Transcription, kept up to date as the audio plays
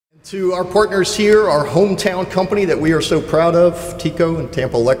To our partners here, our hometown company that we are so proud of, TECO and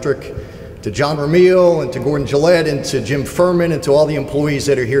Tampa Electric, to John Ramil and to Gordon Gillette and to Jim Furman and to all the employees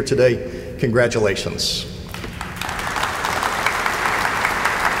that are here today, congratulations.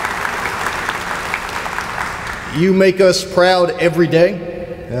 You make us proud every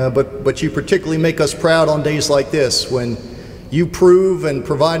day, but you particularly make us proud on days like this when you prove and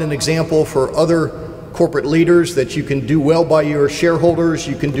provide an example for other corporate leaders that you can do well by your shareholders,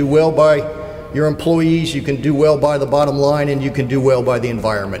 you can do well by your employees, you can do well by the bottom line, and you can do well by the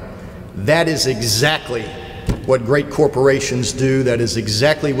environment. That is exactly what great corporations do. That is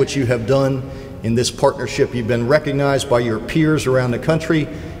exactly what you have done in this partnership. You've been recognized by your peers around the country,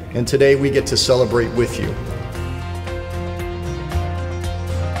 and today we get to celebrate with you.